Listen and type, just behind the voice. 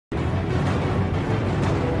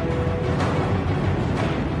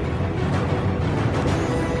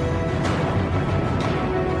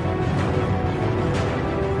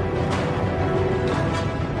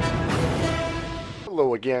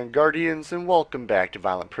again, Guardians, and welcome back to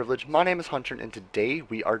Violent Privilege. My name is Hunter, and today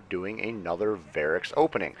we are doing another Variks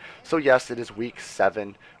opening. So yes, it is week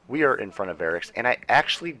 7. We are in front of Variks, and I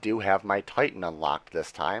actually do have my Titan unlocked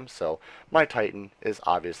this time. So my Titan is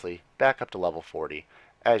obviously back up to level 40,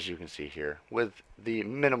 as you can see here, with the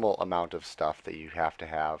minimal amount of stuff that you have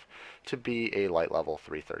to be a light level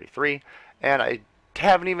 333. And I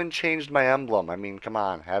haven't even changed my emblem. I mean, come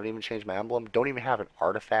on, haven't even changed my emblem. Don't even have an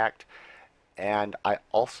artifact. And I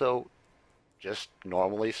also just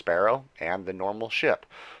normally Sparrow and the normal ship.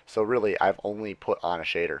 So really, I've only put on a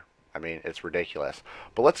shader. I mean, it's ridiculous.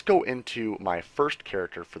 But let's go into my first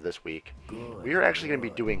character for this week. We are actually going to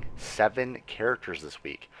be doing 7 characters this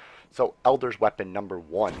week. So Elder's weapon number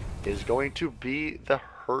 1 is going to be the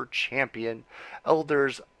Her Champion.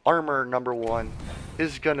 Elder's armor number 1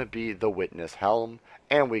 is going to be the Witness Helm.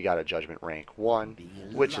 And we got a Judgment rank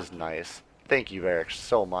 1, which is nice. Thank you, Variks,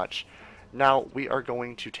 so much. Now we are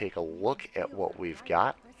going to take a look at what we've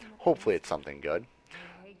got. Hopefully it's something good.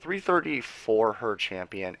 334 Her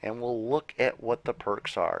Champion, and we'll look at what the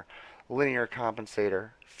perks are. Linear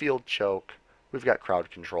Compensator, Field Choke, we've got Crowd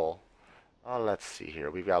Control. Let's see here.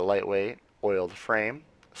 We've got Lightweight, Oiled Frame,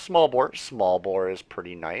 Small Bore. Small Bore is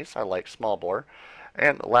pretty nice. I like Small Bore.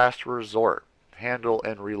 And Last Resort. Handle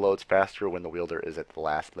and reloads faster when the wielder is at the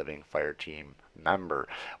last living fire team member,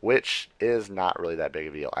 which is not really that big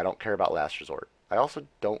of a deal. I don't care about Last Resort. I also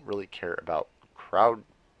don't really care about crowd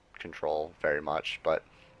control very much, but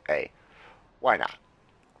hey, why not?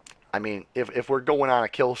 I mean, if we're going on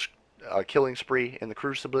a killing spree in the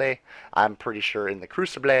Crucible, I'm pretty sure in the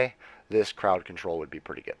Crucible this crowd control would be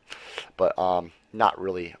pretty good. But not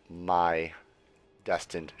really my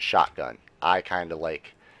destined shotgun. I kind of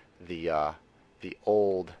like the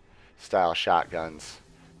old style shotguns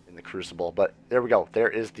in the Crucible. But there we go. There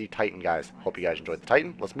is the Titan, guys. Hope you guys enjoyed the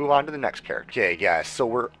Titan. Let's move on to the next character. Okay, guys. So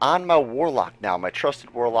we're on my Warlock now. My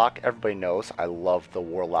trusted Warlock. Everybody knows I love the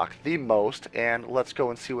Warlock the most. And let's go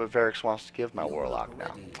and see what Variks wants to give my Warlock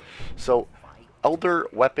now. So, Elder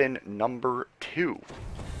weapon number 2.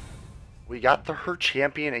 We got the Her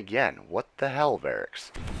Champion again. What the hell, Variks?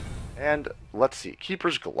 And let's see.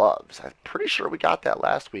 Keeper's Gloves. I'm pretty sure we got that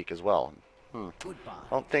last week as well. I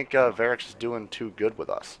don't think Variks is doing too good with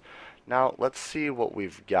us. Now, let's see what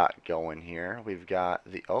we've got going here. We've got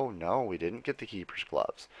the... Oh, no, we didn't get the Keeper's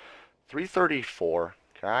Gloves. 334.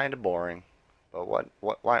 Kind of boring.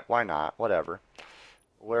 But why not? Whatever.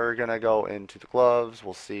 We're going to go into the gloves.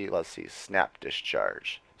 We'll see. Let's see. Snap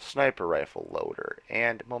Discharge. Sniper Rifle Loader.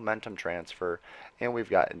 And Momentum Transfer. And we've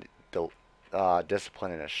got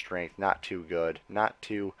Discipline and a Strength. Not too good. Not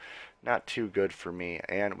too good for me.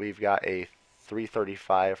 And we've got a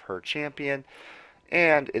 335 Her Champion,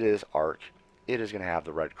 and it is Arc. It is going to have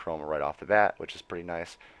the red chroma right off the bat, which is pretty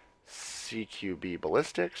nice. CQB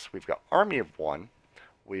Ballistics. We've got Army of 1.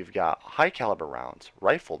 We've got high caliber rounds,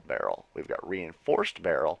 rifled barrel. We've got reinforced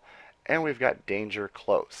barrel, and we've got danger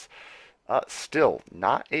close. Still,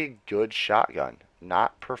 not a good shotgun.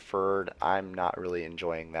 Not preferred. I'm not really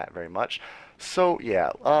enjoying that very much. So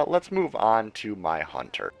yeah, let's move on to my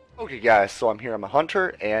Hunter. Okay guys, so I'm here on my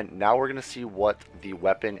Hunter, and now we're going to see what the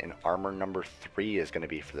weapon and armor number 3 is going to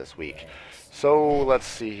be for this week. So let's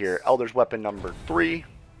see here. Elder's weapon number 3.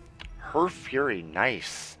 Her Fury,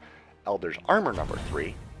 nice. Elder's armor number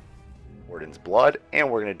 3. Warden's Blood,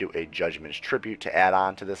 and we're going to do a Judgment's Tribute to add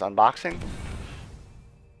on to this unboxing.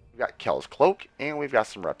 We've got Kel's Cloak, and we've got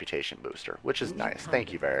some Reputation Booster, which is nice.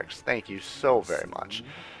 Thank you, Variks. Thank you so very much.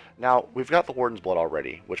 Now, we've got the Warden's Blood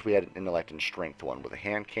already, which we had an Intellect and Strength one with a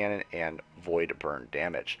hand cannon and Void Burn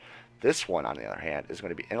damage. This one, on the other hand, is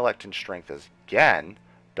going to be Intellect and Strength again.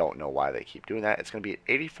 Don't know why they keep doing that. It's going to be an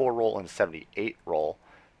 84 roll and 78 roll.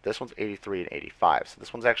 This one's 83 and 85, so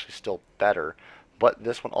this one's actually still better. But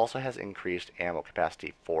this one also has increased ammo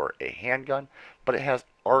capacity for a handgun, but it has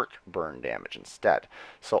arc burn damage instead.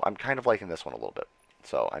 So I'm kind of liking this one a little bit.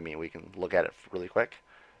 So, I mean, we can look at it really quick.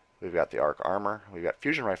 We've got the arc armor. We've got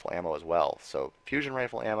fusion rifle ammo as well. So fusion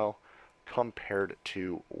rifle ammo compared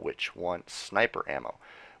to which one? Sniper ammo.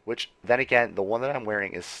 Which, then again, the one that I'm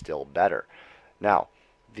wearing is still better. Now,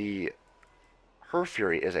 the Her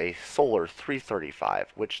Fury is a Solar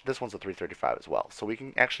 335, which this one's a 335 as well. So we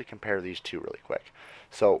can actually compare these two really quick.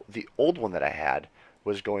 So the old one that I had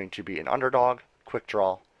was going to be an Underdog, Quick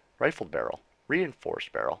Draw, Rifled Barrel,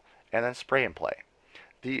 Reinforced Barrel, and then Spray and Play.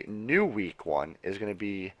 The new week one is going to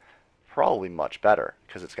be probably much better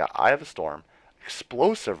because it's got Eye of a Storm,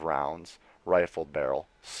 Explosive Rounds, Rifled Barrel,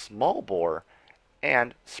 Small Bore,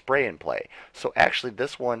 and Spray and Play. So actually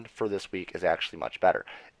this one for this week is actually much better.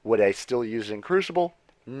 Would I still use it in Crucible?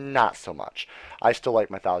 Not so much. I still like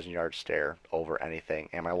my 1,000-yard stare over anything,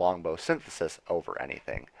 and my longbow synthesis over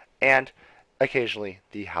anything, and occasionally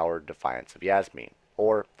the Howard Defiance of Yasmin,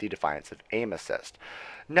 or the Defiance of Aim Assist.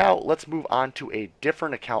 Now let's move on to a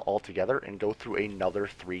different account altogether and go through another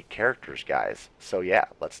 3 characters, guys. So yeah,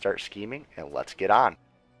 let's start scheming and let's get on.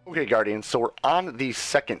 Okay, Guardians, so we're on the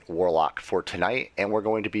second Warlock for tonight, and we're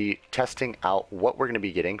going to be testing out what we're going to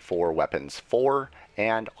be getting for Weapons 4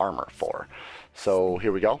 and Armor 4. So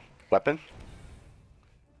here we go. Weapon.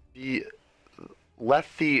 The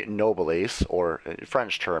Lethe Noblesse, or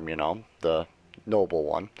French term, you know, the noble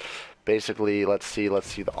one. Basically, let's see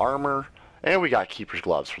the armor. And we got Keeper's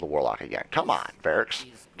Gloves for the Warlock again. Come on, Variks.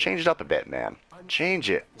 Change it up a bit, man. Change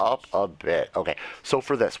it up a bit. Okay, so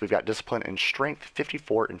for this, we've got Discipline and Strength,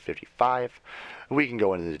 54 and 55. We can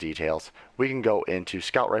go into the details. We can go into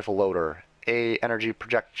Scout Rifle Loader, A, Energy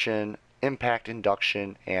Projection, Impact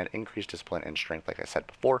Induction, and Increased Discipline and Strength, like I said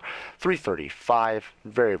before. 335,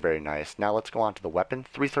 very, very nice. Now let's go on to the weapon,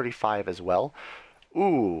 335 as well.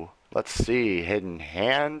 Ooh, let's see, Hidden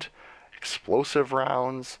Hand, Explosive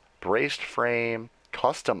Rounds, Braced Frame,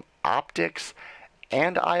 Custom Optics,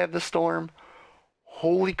 and Eye of the Storm.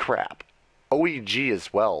 Holy crap. OEG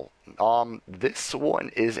as well. This one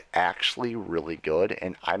is actually really good,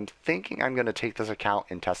 and I'm thinking I'm going to take this account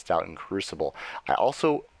and test it out in Crucible. I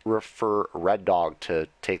also refer Red Dog to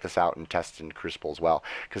take this out and test in Crucible as well,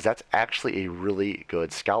 because that's actually a really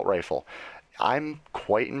good scout rifle. I'm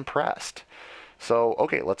quite impressed. So,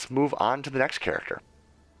 okay, let's move on to the next character.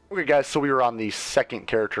 Okay guys, so we are on the second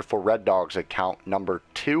character for Red Dog's account, number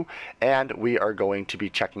 2, and we are going to be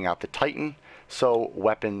checking out the Titan. So,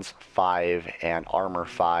 Weapons 5 and Armor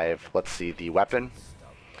 5. Let's see the weapon.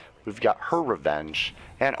 We've got Her Revenge,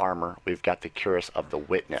 and armor, we've got the Curse of the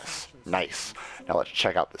Witness. Nice. Now let's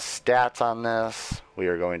check out the stats on this. We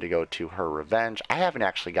are going to go to Her Revenge. I haven't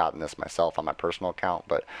actually gotten this myself on my personal account,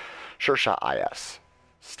 but Sure Shot IS,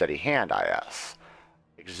 Steady Hand IS,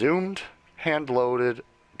 Exhumed, Hand Loaded,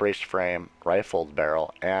 Braced Frame, Rifled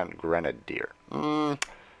Barrel, and Grenadier. I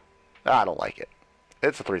don't like it.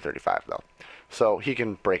 It's a 335 though, so he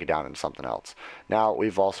can break it down into something else. Now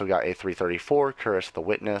we've also got a 334, Curse of the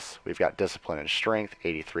Witness. We've got Discipline and Strength,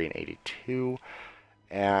 83 and 82.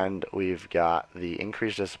 And we've got the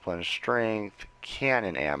Increased Discipline and Strength,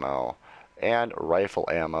 Cannon Ammo, and Rifle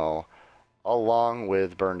Ammo, along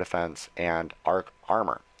with Burn Defense and Arc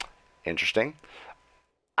Armor. Interesting.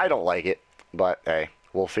 I don't like it, but hey,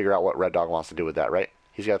 we'll figure out what Red Dog wants to do with that, right?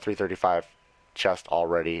 He's got a 335 chest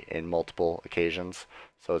already in multiple occasions,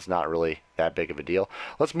 so it's not really that big of a deal.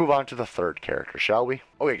 Let's move on to the third character, shall we?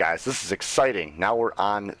 Okay guys, this is exciting. Now we're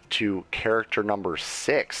on to character number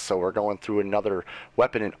 6, so we're going through another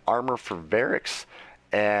weapon and armor for Variks,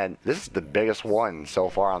 and this is the biggest one so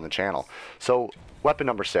far on the channel. So weapon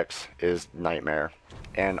number 6 is Nightmare,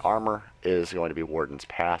 and armor is going to be Warden's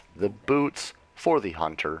Path. The boots for the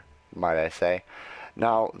Hunter, might I say.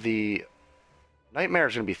 Now the Nightmare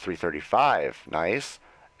is going to be 335, nice.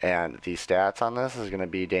 And the stats on this is going to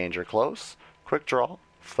be Danger Close, Quick Draw,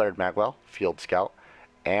 Flared Magwell, Field Scout,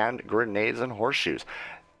 and Grenades and Horseshoes.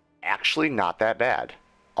 Actually not that bad.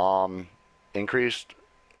 Increased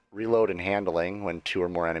reload and handling when 2 or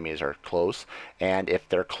more enemies are close. And if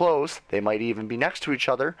they're close, they might even be next to each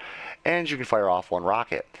other, and you can fire off 1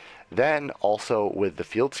 rocket. Then also with the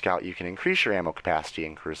Field Scout, you can increase your ammo capacity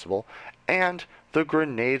in Crucible, and the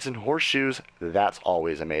Grenades and Horseshoes, that's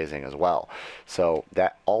always amazing as well. So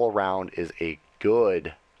that all around is a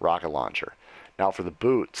good rocket launcher. Now for the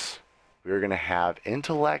boots, we're going to have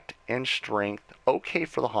Intellect and Strength, okay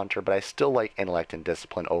for the Hunter, but I still like Intellect and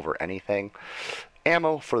Discipline over anything.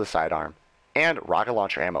 Ammo for the sidearm, and rocket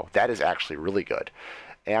launcher ammo, that is actually really good.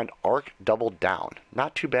 And Arc Double Down,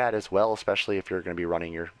 not too bad as well, especially if you're going to be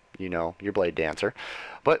running your your Blade Dancer.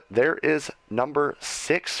 But there is number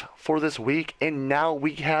 6 for this week, and now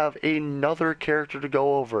we have another character to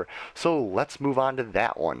go over. So let's move on to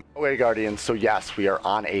that one. Okay, Guardians, so yes, we are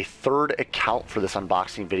on a third account for this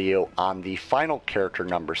unboxing video on the final character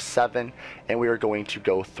number 7, and we are going to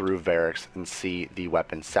go through Variks and see the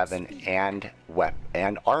weapon 7 and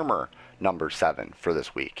armor number 7 for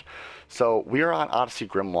this week. So we are on Odyssey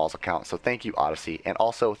Grimwall's account, so thank you Odyssey, and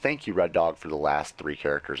also thank you Red Dog for the last 3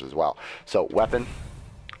 characters as well. So weapon,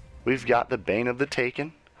 we've got the Bane of the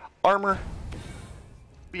Taken. Armor,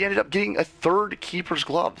 we ended up getting a 3rd Keeper's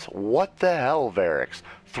Gloves. What the hell, Variks?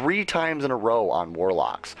 3 times in a row on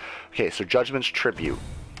Warlocks. Okay, so Judgment's Tribute.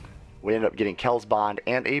 We ended up getting Kel's Bond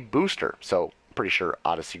and a booster, so pretty sure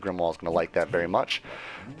Odyssey Grimwall is going to like that very much.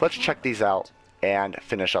 Let's check these out and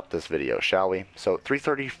finish up this video, shall we? So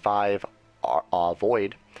 335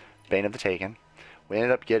 Void, Bane of the Taken. We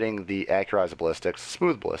ended up getting the accurized ballistics,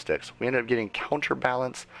 smooth ballistics. We ended up getting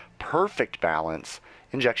counterbalance, perfect balance,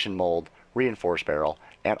 injection mold, reinforced barrel,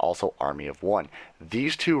 and also army of one.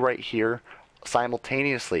 These two right here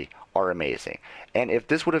simultaneously are amazing. And if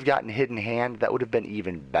this would have gotten hidden hand, that would have been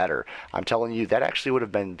even better. I'm telling you, that actually would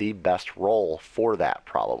have been the best roll for that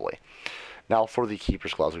probably. Now for the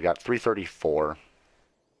keeper's gloves, we got 334.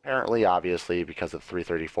 Apparently, obviously, because of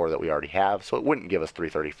 334 that we already have, so it wouldn't give us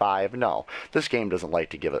 335. No, this game doesn't like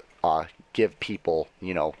to give people,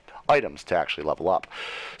 you know, items to actually level up.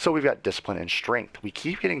 So we've got discipline and strength. We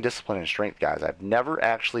keep getting discipline and strength, guys. I've never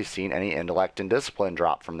actually seen any intellect and discipline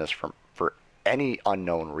drop from this for any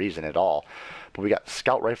unknown reason at all. But we got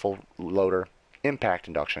scout rifle loader, impact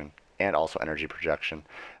induction, and also energy projection.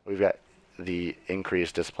 We've got the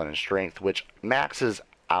increased discipline and strength, which maxes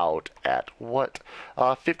out at what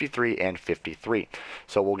 53 and 53.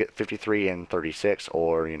 So we'll get 53 and 36,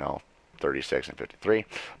 or 36 and 53.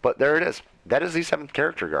 But there it is. That is the 7th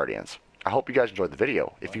character, Guardians. I hope you guys enjoyed the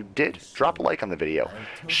video. If you did, drop a like on the video,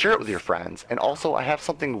 share it with your friends, and also I have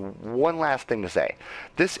one last thing to say.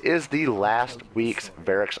 This is the last week's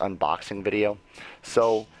Variks unboxing video,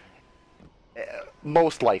 so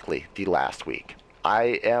most likely the last week.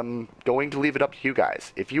 I am going to leave it up to you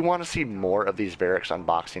guys. If you want to see more of these Variks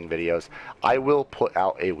unboxing videos, I will put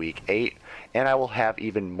out a week 8, and I will have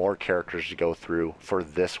even more characters to go through for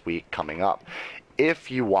this week coming up.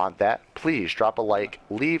 If you want that, please drop a like,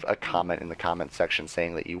 leave a comment in the comment section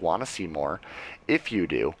saying that you want to see more, if you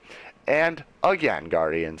do. And again,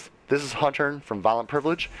 Guardians, this is Hunter from Violent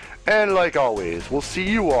Privilege, and like always, we'll see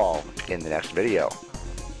you all in the next video.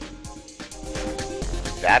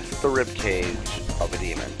 That's the ribcage of a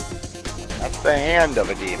demon. That's the hand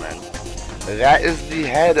of a demon. That is the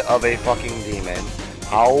head of a fucking demon.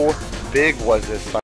 How big was this son